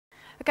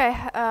Okay,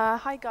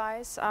 hi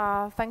guys.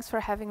 Thanks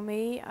for having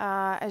me.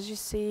 As you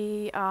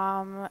see,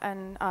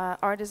 an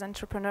artist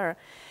entrepreneur.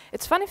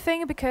 It's funny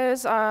thing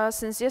because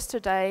since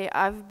yesterday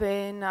I've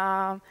been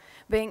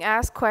being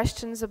asked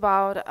questions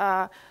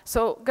about.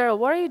 So, girl,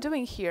 what are you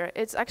doing here?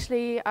 It's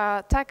actually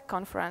a tech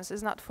conference.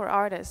 It's not for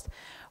artists.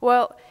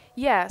 Well,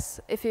 yes.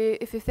 If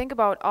you think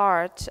about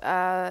art,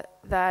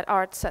 that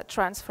art set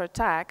trends for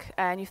tech,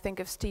 and you think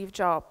of Steve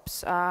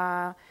Jobs.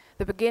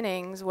 The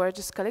beginnings were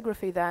just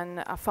calligraphy,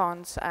 then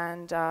fonts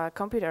and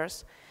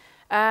computers.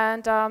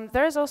 And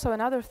there is also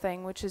another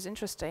thing which is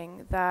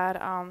interesting,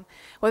 that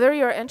whether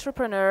you're an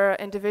entrepreneur,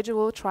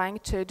 individual trying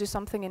to do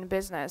something in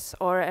business,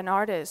 or an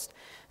artist,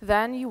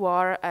 then you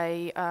are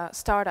a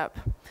startup.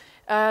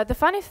 The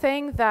funny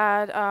thing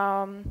that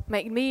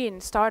made me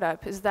in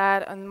startup is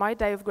that on my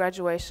day of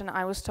graduation,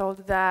 I was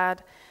told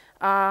that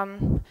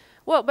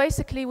well,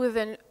 basically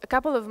within a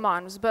couple of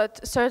months, but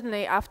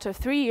certainly after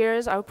 3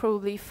 years, I would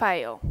probably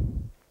fail.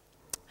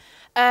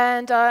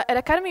 And at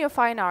Academy of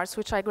Fine Arts,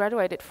 which I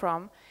graduated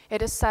from,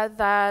 it is said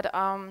that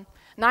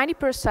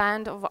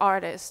 90% of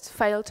artists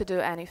fail to do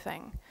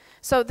anything.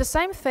 So the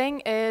same thing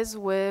is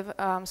with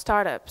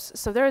startups.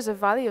 So there is a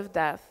valley of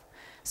death.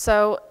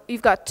 So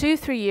you've got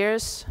 2-3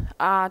 years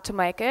to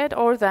make it,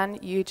 or then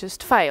you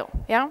just fail.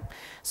 Yeah.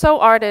 So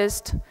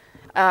artist,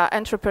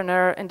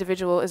 entrepreneur,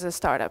 individual is a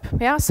startup.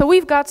 Yeah. So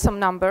we've got some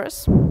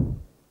numbers.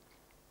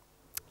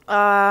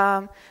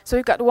 So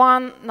we've got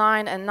 1,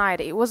 9, and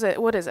 90.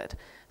 What is it?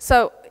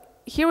 So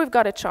here we've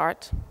got a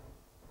chart,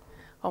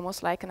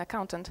 almost like an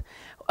accountant.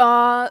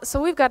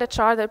 So we've got a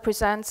chart that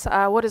presents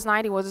what is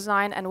 90, what is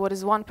 9, and what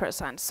is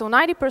 1%. So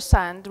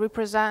 90%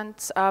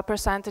 represents a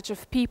percentage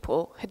of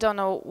people who don't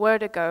know where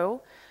to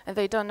go, and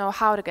they don't know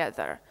how to get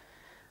there.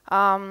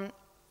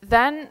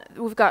 Then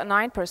we've got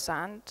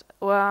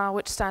 9%,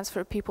 which stands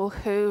for people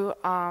who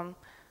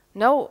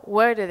know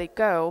where do they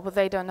go, but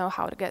they don't know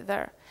how to get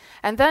there.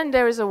 And then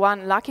there is a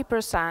one lucky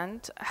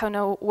percent who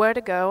know where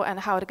to go and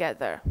how to get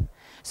there.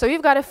 So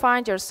you've got to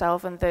find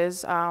yourself in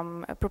these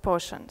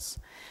proportions.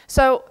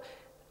 So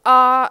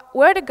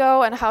where to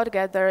go and how to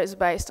get there is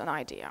based on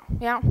idea.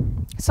 Yeah.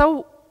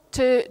 So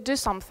to do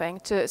something,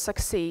 to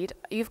succeed,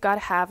 you've got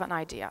to have an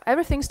idea.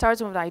 Everything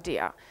starts with an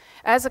idea.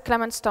 As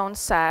Clement Stone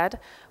said,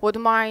 what the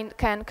mind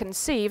can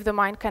conceive, the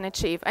mind can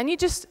achieve. And you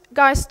just,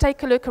 guys,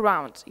 take a look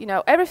around. You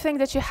know, everything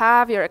that you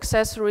have, your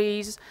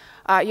accessories,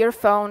 your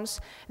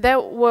phones,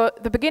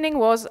 the beginning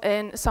was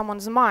in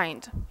someone's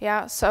mind.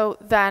 Yeah, so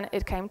then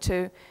it came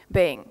to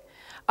being.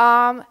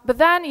 But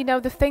then, you know,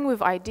 the thing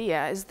with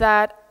idea is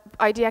that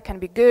idea can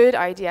be good,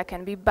 idea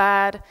can be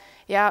bad.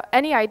 Yeah,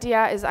 any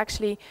idea is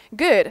actually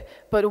good,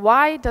 but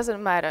why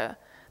doesn't matter.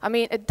 I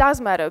mean, it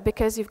does matter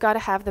because you've got to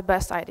have the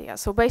best idea.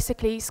 So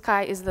basically,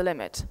 sky is the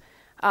limit.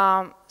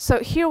 So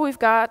here we've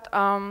got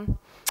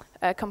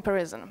a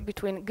comparison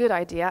between good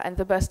idea and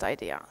the best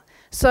idea.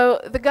 So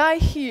the guy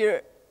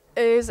here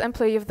is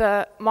employee of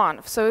the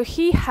month. So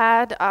he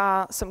had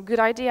some good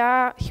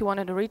idea, he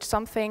wanted to reach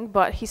something,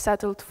 but he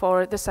settled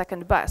for the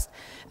second best.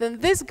 Then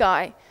this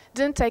guy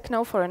didn't take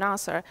no for an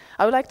answer.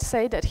 I would like to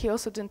say that he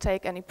also didn't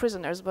take any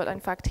prisoners, but in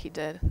fact he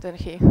did,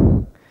 didn't he?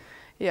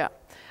 Yeah.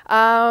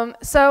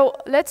 So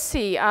let's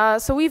see.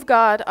 So we've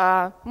got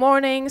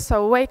morning,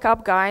 so wake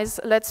up guys,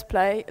 let's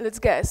play, let's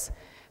guess.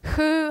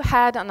 Who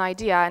had an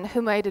idea and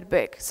who made it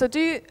big? So do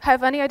you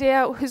have any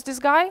idea who's this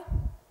guy?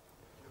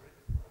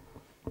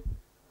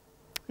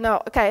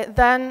 No, okay,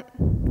 then,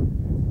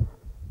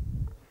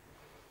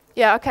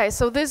 yeah, okay,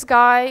 so this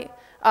guy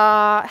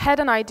had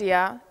an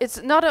idea.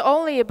 It's not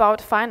only about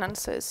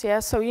finances, yeah,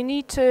 so you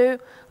need to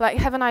like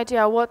have an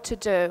idea what to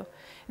do.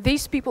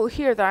 These people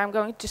here that I'm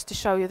going just to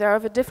show you, they're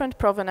of a different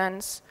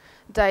provenance.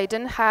 They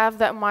didn't have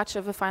that much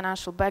of a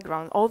financial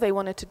background. All they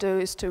wanted to do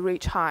is to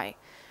reach high.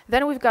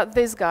 Then we've got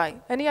this guy.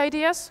 Any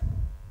ideas?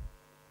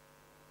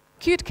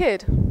 Cute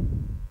kid.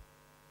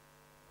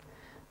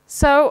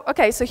 So,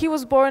 okay, so he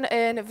was born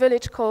in a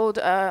village called,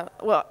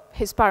 well,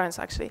 his parents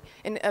actually,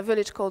 in a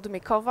village called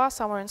Mikowa,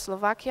 somewhere in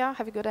Slovakia.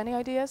 Have you got any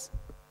ideas?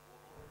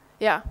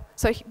 Yeah,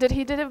 so did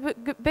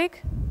it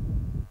big?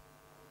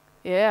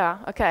 Yeah,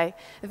 okay.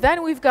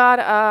 Then we've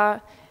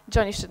got,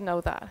 Johnny should know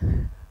that.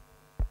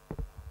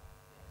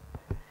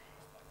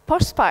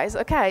 Posh Spice,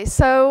 okay.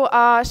 So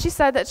she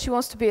said that she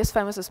wants to be as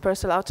famous as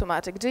Purcell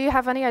Automatic. Do you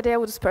have any idea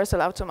what is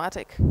Purcell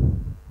Automatic?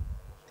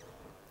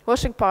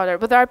 Washing powder,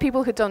 but there are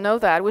people who don't know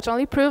that, which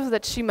only proves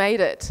that she made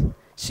it.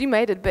 She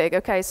made it big.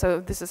 Okay, so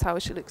this is how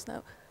she looks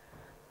now.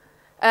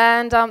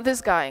 And this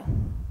guy.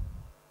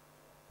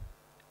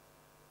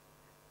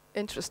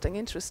 Interesting,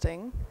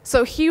 interesting.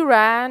 So he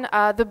ran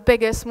the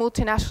biggest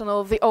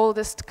multinational, the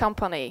oldest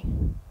company.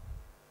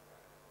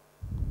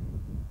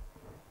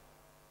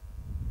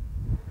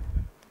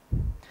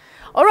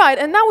 All right,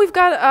 and now we've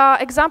got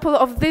an example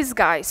of this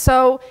guy.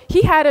 So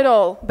he had it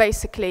all,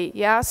 basically,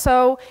 yeah?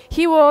 So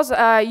he was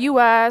a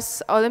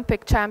US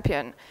Olympic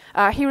champion.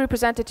 He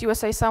represented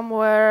USA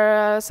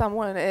somewhere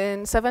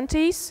in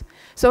 70s.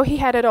 So he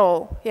had it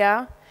all,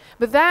 yeah?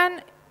 But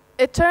then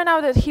it turned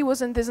out that he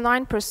was in this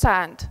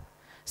 9%.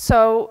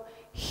 So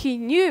he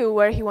knew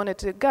where he wanted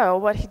to go,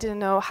 but he didn't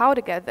know how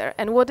to get there.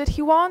 And what did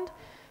he want?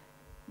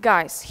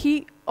 Guys,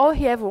 all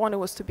he ever wanted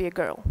was to be a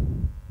girl.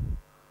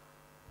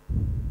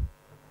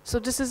 So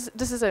this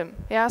is him,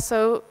 yeah?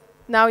 So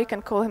now you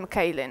can call him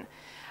Kaylin.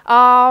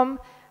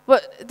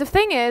 But the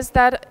thing is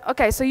that,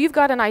 okay, so you've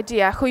got an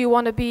idea who you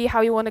want to be,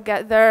 how you want to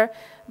get there,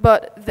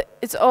 but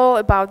it's all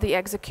about the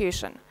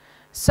execution.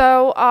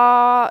 So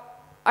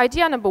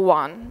idea number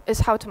one is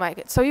how to make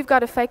it. So you've got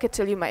to fake it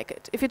till you make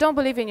it. If you don't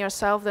believe in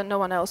yourself, then no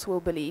one else will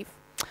believe.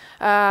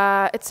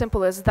 It's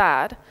simple as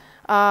that.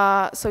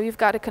 So you've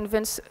got to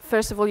convince,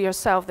 first of all,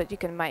 yourself that you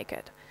can make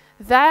it.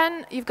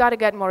 Then you've got to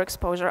get more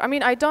exposure. I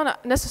mean, I don't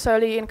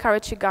necessarily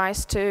encourage you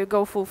guys to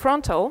go full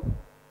frontal,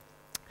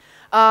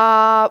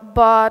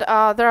 but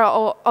there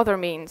are other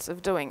means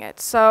of doing it.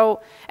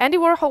 So Andy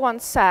Warhol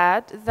once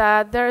said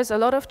that there is a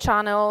lot of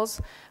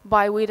channels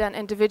by which an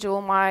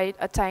individual might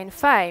attain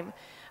fame.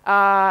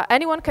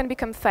 Anyone can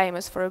become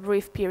famous for a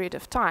brief period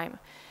of time.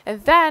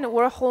 And then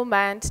Warhol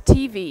meant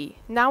TV.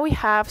 Now we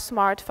have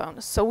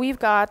smartphones, so we've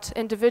got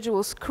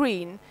individual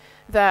screen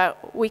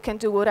that we can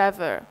do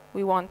whatever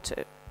we want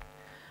to.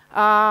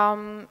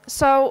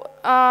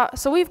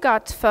 So we've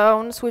got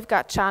phones, we've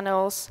got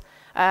channels,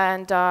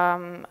 and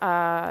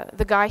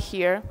the guy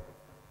here,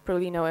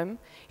 probably know him,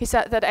 he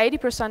said that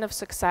 80% of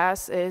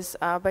success is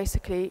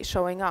basically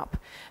showing up.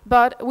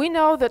 But we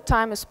know that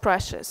time is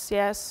precious,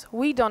 yes?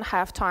 We don't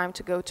have time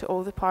to go to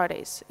all the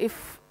parties.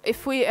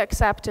 If we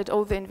accepted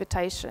all the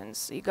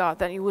invitations you got,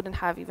 then you wouldn't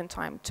have even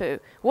time to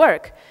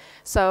work.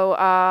 So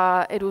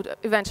it would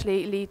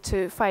eventually lead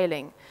to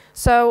failing.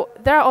 So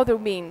there are other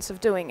means of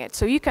doing it.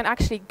 So you can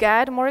actually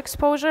get more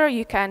exposure.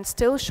 You can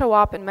still show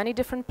up in many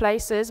different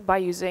places by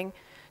using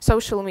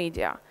social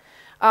media.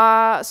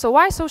 So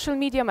why social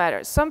media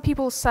matters? Some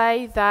people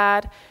say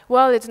that,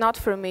 well, it's not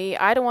for me.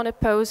 I don't want to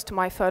post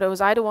my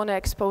photos. I don't want to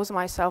expose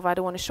myself. I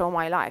don't want to show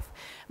my life.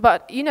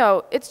 But, you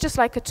know, it's just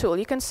like a tool.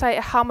 You can say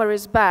a hammer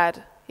is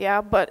bad,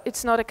 yeah, but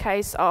it's not a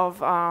case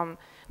of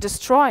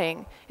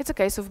destroying. It's a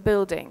case of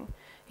building,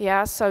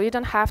 yeah? So you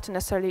don't have to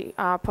necessarily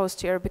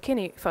post your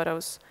bikini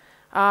photos.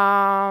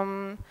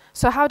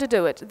 So how to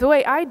do it? The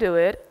way I do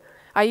it,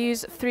 I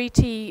use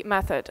 3T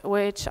method,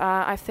 which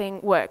I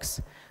think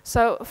works.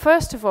 So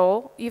first of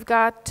all, you've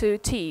got to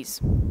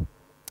tease.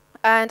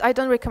 And I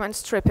don't recommend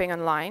stripping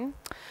online,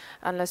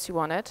 unless you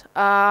want it.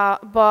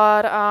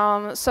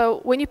 So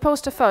when you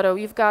post a photo,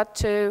 you've got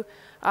to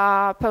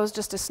post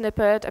just a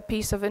snippet, a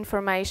piece of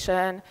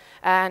information,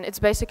 and it's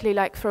basically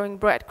like throwing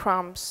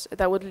breadcrumbs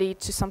that would lead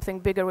to something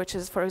bigger, which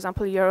is, for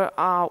example, your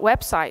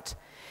website.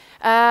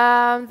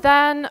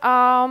 Then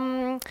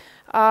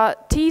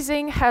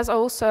teasing is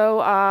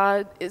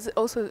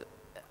also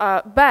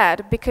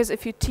bad, because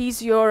if you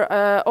tease your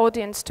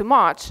audience too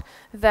much,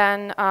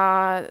 then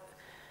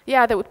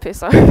yeah, they would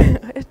piss off.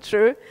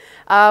 True,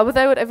 but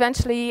they would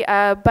eventually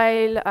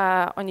bail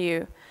on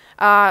you.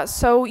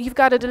 So you've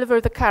got to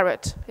deliver the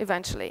carrot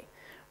eventually.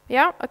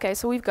 Yeah. Okay.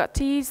 So we've got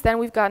tease. Then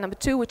we've got number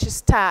 2, which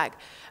is tag.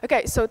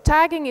 Okay. So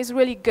tagging is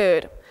really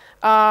good.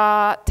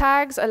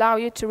 Tags allow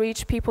you to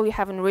reach people you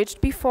haven't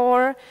reached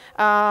before.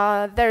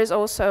 There is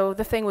also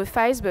the thing with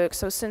Facebook.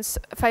 So since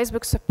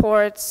Facebook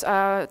supports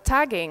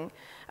tagging,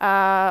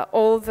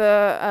 all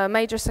the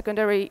major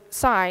secondary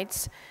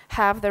sites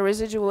have the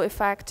residual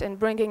effect in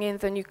bringing in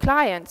the new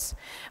clients.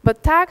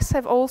 But tags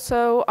have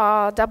also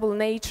double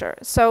nature.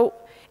 So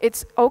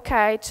it's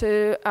okay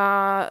to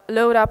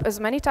load up as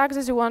many tags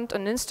as you want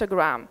on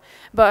Instagram,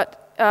 but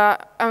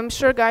I'm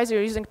sure, guys,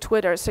 you're using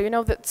Twitter, so you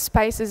know that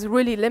space is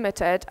really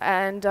limited,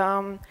 and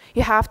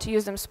you have to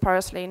use them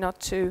sparsely, not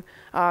to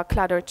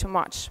clutter too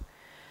much.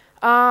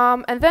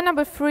 And then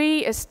number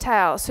 3 is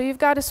tell. So you've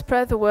got to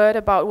spread the word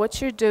about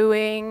what you're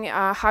doing,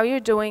 how you're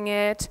doing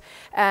it,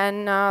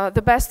 and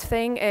the best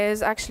thing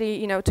is actually,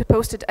 you know, to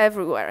post it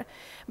everywhere.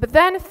 But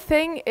then the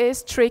thing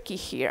is tricky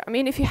here. I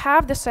mean, if you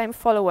have the same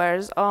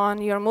followers on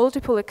your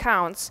multiple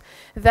accounts,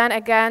 then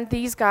again,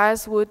 these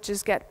guys would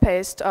just get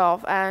pissed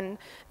off, and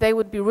they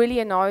would be really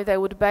annoyed. They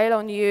would bail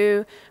on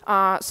you.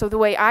 So the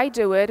way I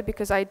do it,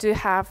 because I do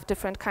have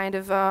different kind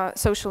of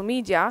social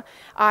media,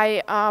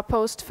 I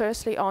post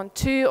firstly on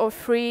 2 or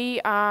 3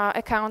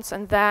 accounts,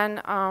 and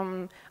then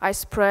I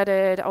spread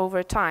it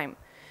over time.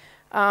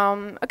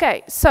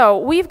 Okay, so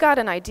we've got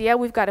an idea,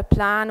 we've got a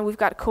plan, we've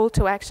got a call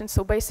to action.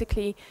 So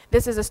basically,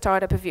 this is a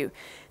startup review.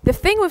 The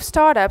thing with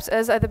startups,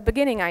 as at the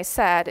beginning I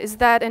said, is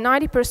that in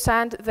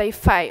 90% they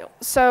fail.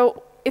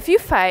 So if you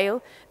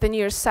fail, then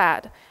you're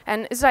sad.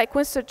 And it's like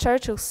Winston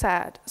Churchill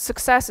said,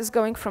 success is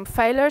going from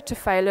failure to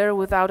failure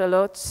without a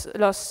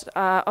loss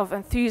of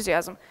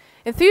enthusiasm.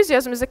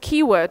 Enthusiasm is a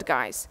key word,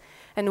 guys.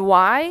 And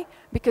why?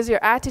 Because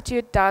your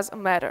attitude does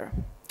matter.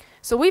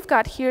 So we've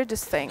got here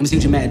this thing. Let me see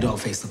what your mad dog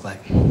face look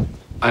like.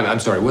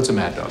 I'm sorry, what's a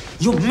mad dog?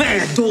 You're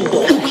mad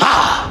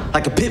dog!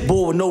 Like a pit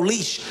bull with no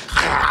leash.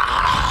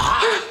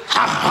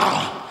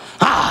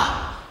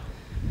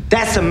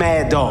 That's a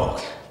mad dog.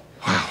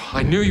 Wow,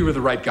 I knew you were the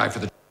right guy for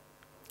the...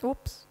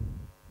 Oops.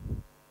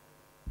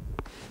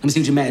 Let me see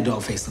what your mad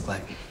dog face look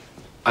like.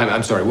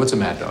 I'm sorry, what's a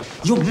mad dog?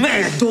 You're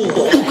mad dog.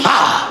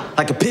 Ah,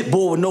 like a pit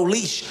bull with no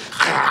leash.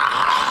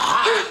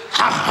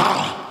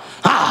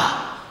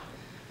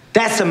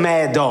 That's a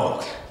mad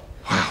dog.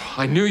 Wow,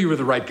 I knew you were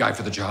the right guy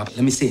for the job.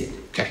 Let me see it.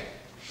 Okay.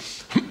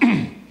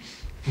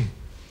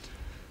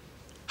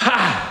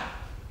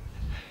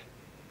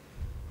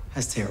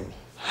 That's terrible.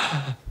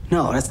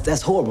 No,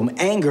 that's horrible.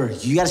 Anger.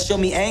 You gotta show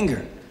me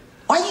anger.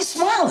 Why are you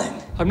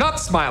smiling? I'm not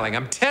smiling,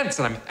 I'm tense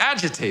and I'm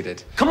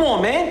agitated. Come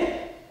on,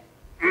 man.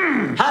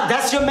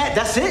 That's your man.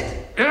 That's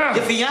it? Yeah.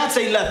 Your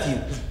fiance left you.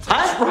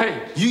 Huh? That's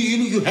right.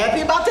 You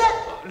happy about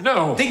that?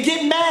 No. Then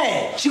get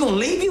mad. She gonna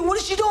leave you? What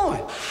is she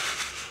doing?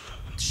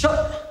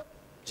 Shut.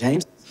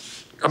 James?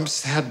 I'm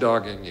sad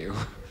dogging you.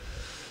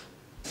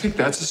 Think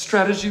that's a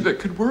strategy that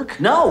could work?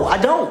 No, I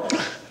don't.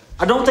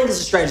 I don't think it's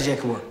a strategy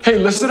that can work. Hey,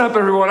 listen up,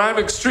 everyone. I'm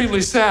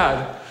extremely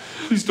sad.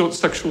 Please don't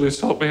sexually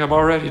assault me. I'm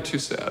already too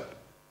sad.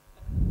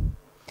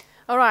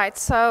 All right,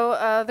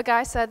 so the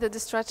guy said that the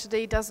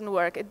strategy doesn't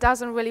work. It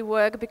doesn't really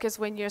work because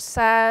when you're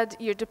sad,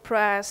 you're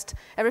depressed,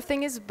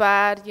 everything is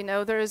bad, you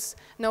know, there is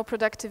no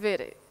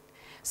productivity.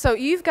 So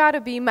you've got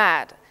to be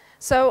mad.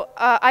 So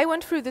I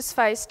went through this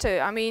phase too.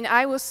 I mean,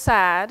 I was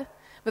sad,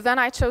 but then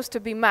I chose to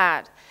be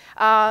mad.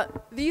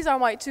 These are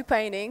my two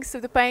paintings. So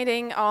the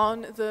painting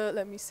on the,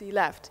 let me see,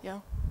 left,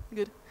 yeah,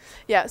 good.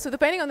 Yeah, so the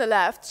painting on the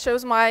left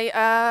shows my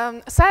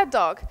sad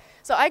dog.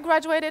 So I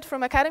graduated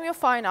from Academy of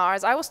Fine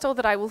Arts. I was told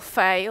that I will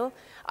fail.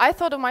 I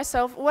thought of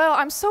myself, well,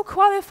 I'm so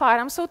qualified,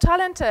 I'm so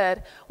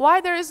talented.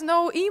 Why there is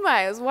no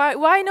emails?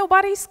 Why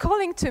nobody's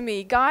calling to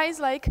me? Guys,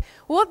 like,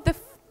 what the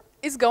f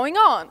is going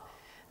on?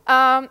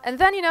 And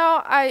then, you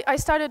know, I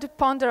started to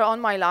ponder on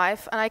my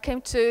life, and I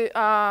came to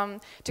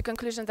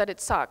conclusion that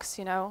it sucks,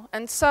 you know.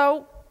 And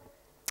so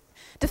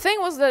the thing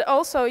was that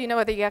also, you know,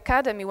 at the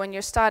academy, when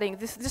you're studying,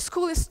 the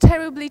school is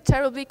terribly,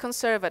 terribly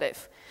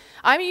conservative.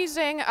 I'm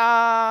using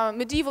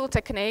medieval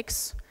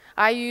techniques.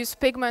 I use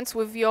pigments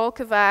with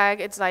Violkevag.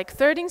 It's like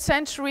 13th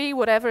century,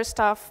 whatever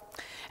stuff.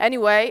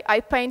 Anyway, I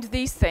paint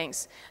these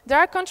things. They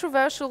are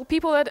controversial.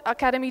 People at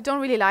academy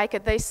don't really like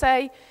it. They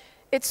say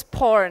it's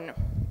porn.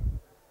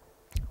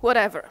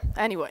 Whatever,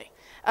 anyway.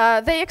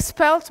 They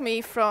expelled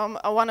me from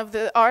one of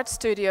the art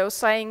studios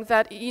saying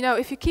that, you know,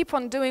 if you keep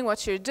on doing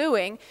what you're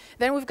doing,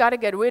 then we've got to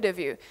get rid of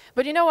you.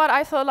 But you know what,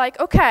 I thought like,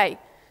 okay,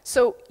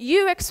 so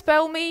you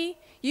expel me,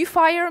 you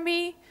fire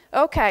me,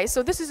 okay,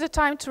 so this is the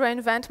time to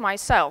reinvent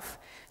myself.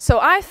 So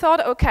I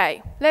thought,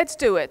 okay, let's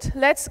do it.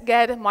 Let's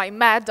get my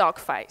mad dog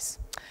face.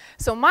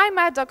 So my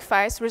mad dog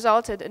face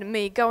resulted in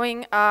me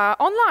going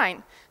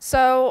online.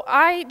 So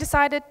I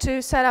decided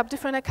to set up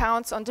different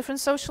accounts on different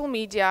social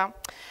media.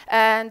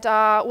 And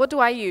what do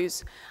I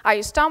use? I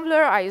use Tumblr,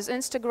 I use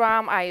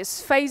Instagram, I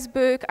use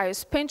Facebook, I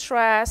use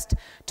Pinterest,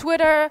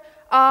 Twitter.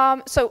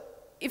 So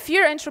if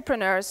you're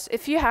entrepreneurs,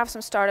 if you have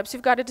some startups,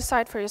 you've got to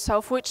decide for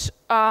yourself which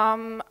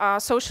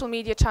social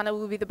media channel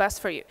will be the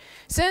best for you.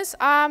 Since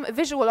I'm a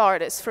visual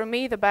artist, for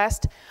me the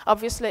best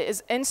obviously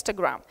is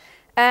Instagram.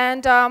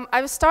 And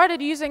I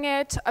started using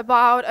it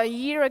about a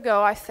year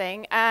ago, I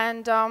think,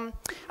 and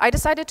I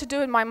decided to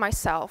do it by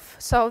myself.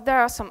 So there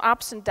are some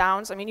ups and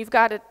downs. I mean, you've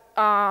got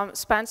to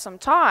spend some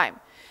time,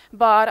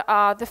 but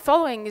the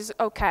following is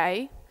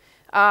okay.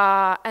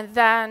 And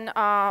then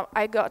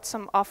I got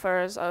some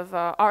offers of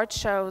art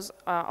shows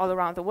all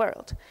around the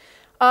world.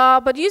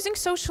 But using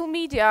social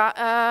media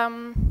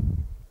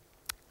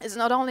is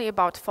not only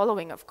about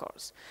following, of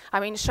course.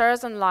 I mean,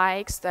 shares and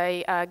likes,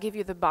 they give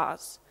you the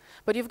buzz.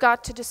 But you've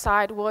got to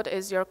decide what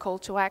is your call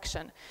to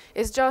action.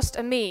 It's just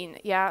a mean,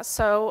 yeah,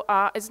 so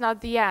it's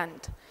not the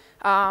end.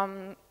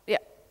 Yeah,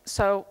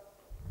 so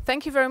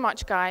thank you very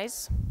much,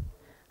 guys.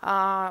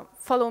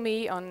 Follow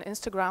me on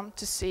Instagram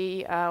to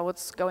see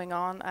what's going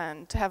on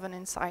and to have an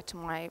insight to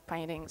my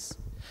paintings.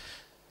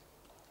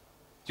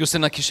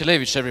 Justyna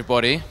Kisielewicz,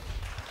 everybody.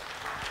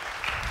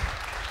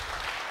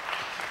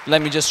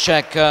 Let me just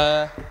check.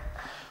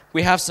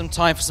 We have some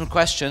time for some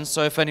questions,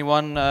 so if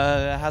anyone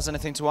has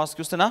anything to ask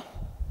Justyna?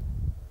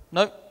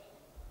 No?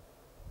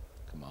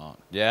 Come on.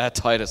 Yeah,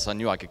 Titus, I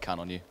knew I could count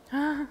on you.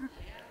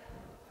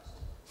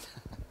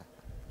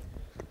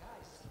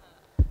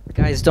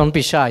 Guys, don't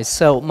be shy.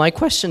 So my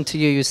question to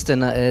you,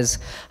 Justyna, is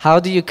how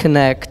do you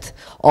connect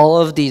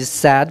all of these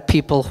sad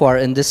people who are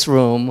in this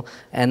room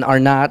and are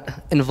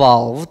not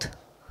involved,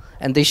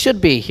 and they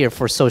should be here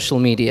for social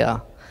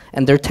media,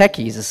 and they're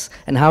techies,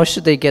 and how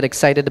should they get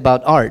excited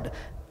about art?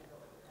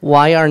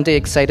 Why aren't they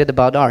excited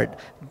about art?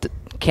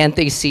 Can't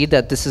they see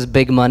that this is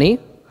big money?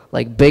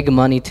 Like big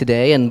money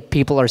today, and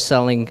people are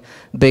selling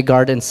big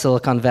art in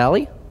Silicon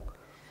Valley?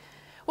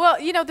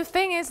 Well, you know, the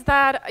thing is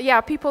that,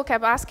 yeah, people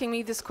kept asking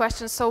me this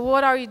question, so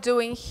what are you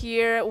doing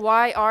here?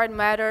 Why art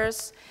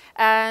matters?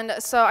 And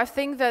so I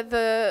think that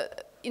the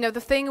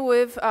thing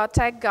with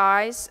tech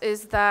guys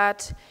is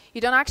that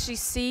you don't actually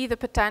see the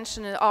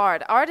potential in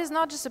art. Art is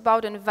not just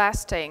about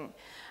investing.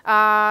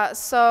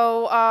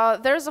 So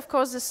there's, of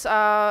course, this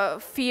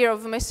fear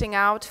of missing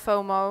out,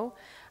 FOMO.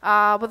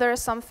 but there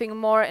is something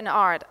more in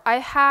art. I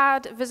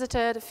had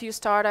visited a few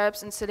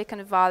startups in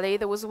Silicon Valley.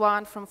 There was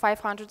one from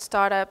 500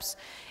 startups.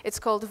 It's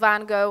called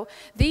Van Gogh.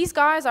 These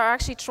guys are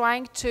actually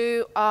trying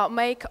to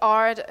make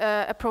art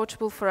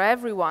approachable for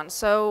everyone.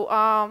 So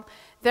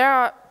they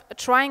are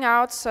trying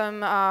out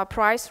some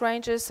price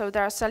ranges. So they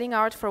are selling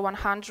art for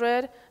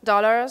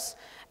 $100.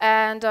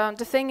 And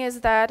the thing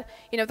is that,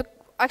 the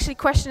actually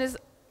question is,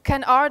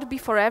 can art be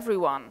for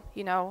everyone?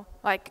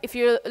 Like if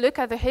you look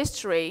at the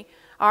history,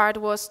 art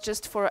was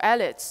just for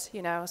elites,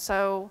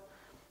 so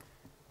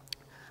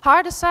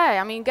hard to say.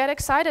 I mean, get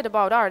excited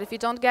about art. If you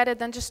don't get it,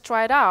 then just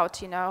try it out,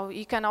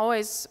 You can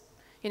always,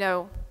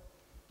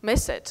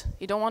 miss it.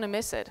 You don't want to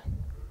miss it.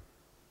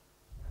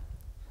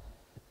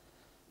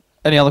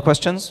 Any other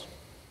questions?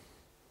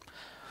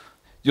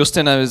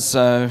 Justyna is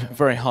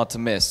very hard to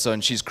miss,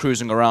 and she's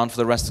cruising around for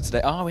the rest of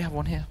today. Oh, we have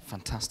one here.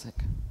 Fantastic.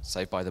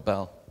 Saved by the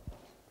bell.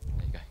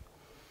 There you go.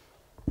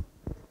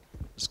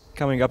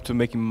 Coming up to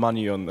making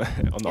money on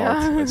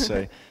art, let's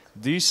say.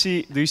 Do you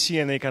see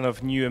any kind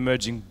of new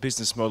emerging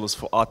business models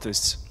for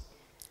artists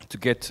to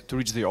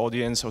reach their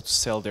audience or to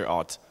sell their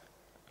art?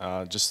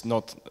 Just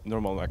not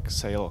normal like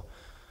sale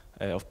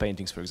of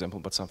paintings, for example,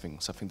 but something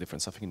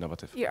different, something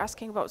innovative. You're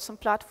asking about some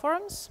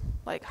platforms,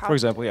 like how? For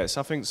example,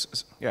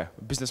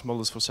 business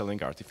models for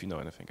selling art. If you know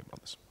anything about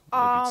this.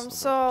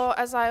 So,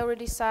 as I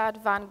already said,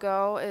 Van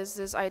Gogh is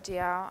this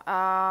idea.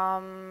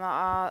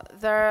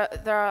 There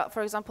are,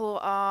 for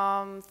example,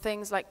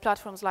 things like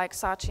platforms like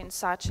Saatchi and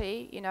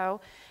Saatchi.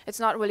 It's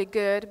not really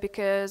good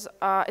because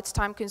it's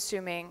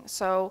time-consuming.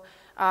 So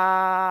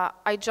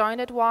I joined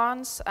it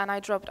once and I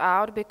dropped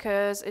out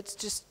because it's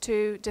just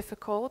too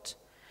difficult.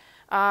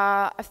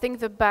 I think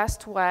the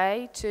best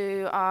way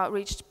to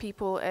reach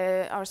people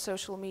are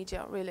social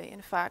media, really,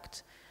 in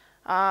fact.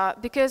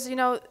 Because,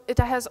 it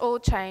has all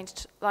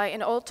changed. Like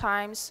in old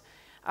times,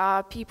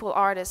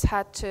 artists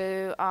had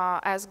to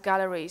ask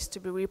galleries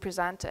to be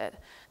represented.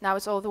 Now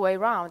it's all the way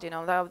around,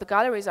 The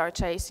galleries are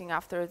chasing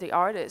after the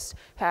artists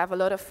who have a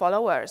lot of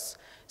followers.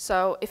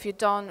 So if you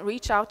don't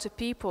reach out to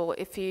people,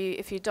 if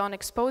you don't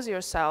expose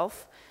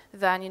yourself,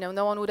 then,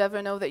 no one would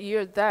ever know that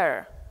you're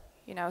there.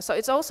 So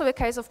it's also a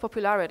case of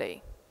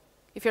popularity.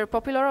 If you're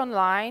popular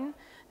online,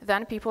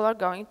 then people are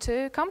going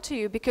to come to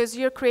you because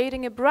you're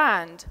creating a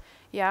brand,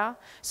 yeah?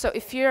 So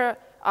if you're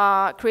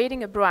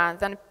creating a brand,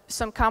 then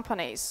some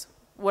companies,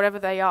 whatever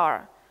they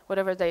are,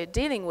 whatever they're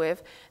dealing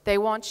with, they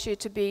want you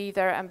to be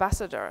their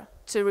ambassador,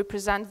 to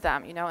represent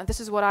them, and this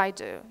is what I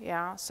do,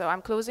 yeah? So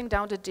I'm closing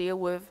down the deal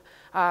with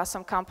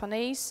some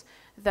companies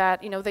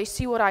that, they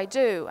see what I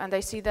do, and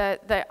they see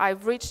that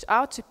I've reached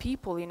out to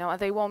people, and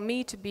they want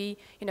me to be,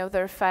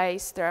 their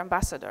face, their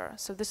ambassador.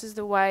 So this is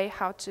the way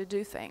how to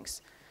do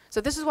things. So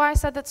this is why I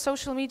said that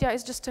social media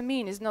is just a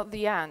mean, is not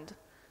the end.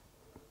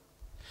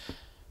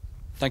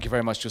 Thank you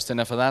very much,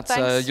 Justyna, for that.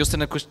 Thanks.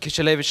 Justyna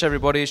Kisielewicz,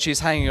 everybody, she's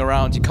hanging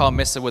around. You can't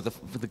miss her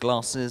with the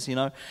glasses,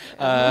 yeah,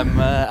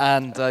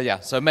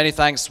 so many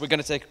thanks. We're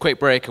going to take a quick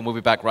break, and we'll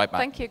be back right back.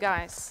 Thank you,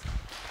 guys.